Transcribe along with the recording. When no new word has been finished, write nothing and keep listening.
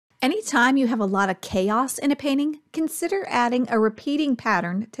Anytime you have a lot of chaos in a painting, consider adding a repeating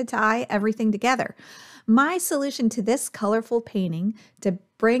pattern to tie everything together. My solution to this colorful painting to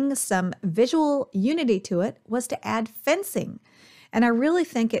bring some visual unity to it was to add fencing. And I really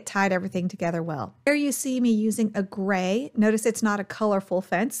think it tied everything together well. Here you see me using a gray. Notice it's not a colorful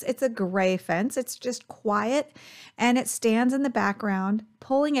fence, it's a gray fence. It's just quiet and it stands in the background,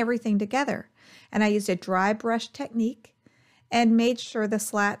 pulling everything together. And I used a dry brush technique and made sure the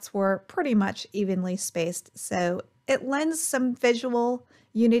slats were pretty much evenly spaced. So it lends some visual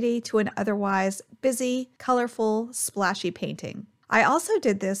unity to an otherwise busy, colorful, splashy painting. I also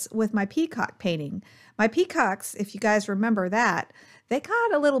did this with my peacock painting. My peacocks, if you guys remember that, they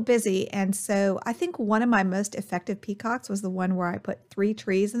got a little busy, and so I think one of my most effective peacocks was the one where I put 3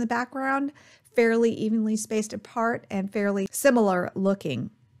 trees in the background, fairly evenly spaced apart and fairly similar looking.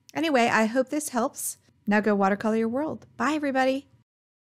 Anyway, I hope this helps. Now go watercolor your world. Bye, everybody.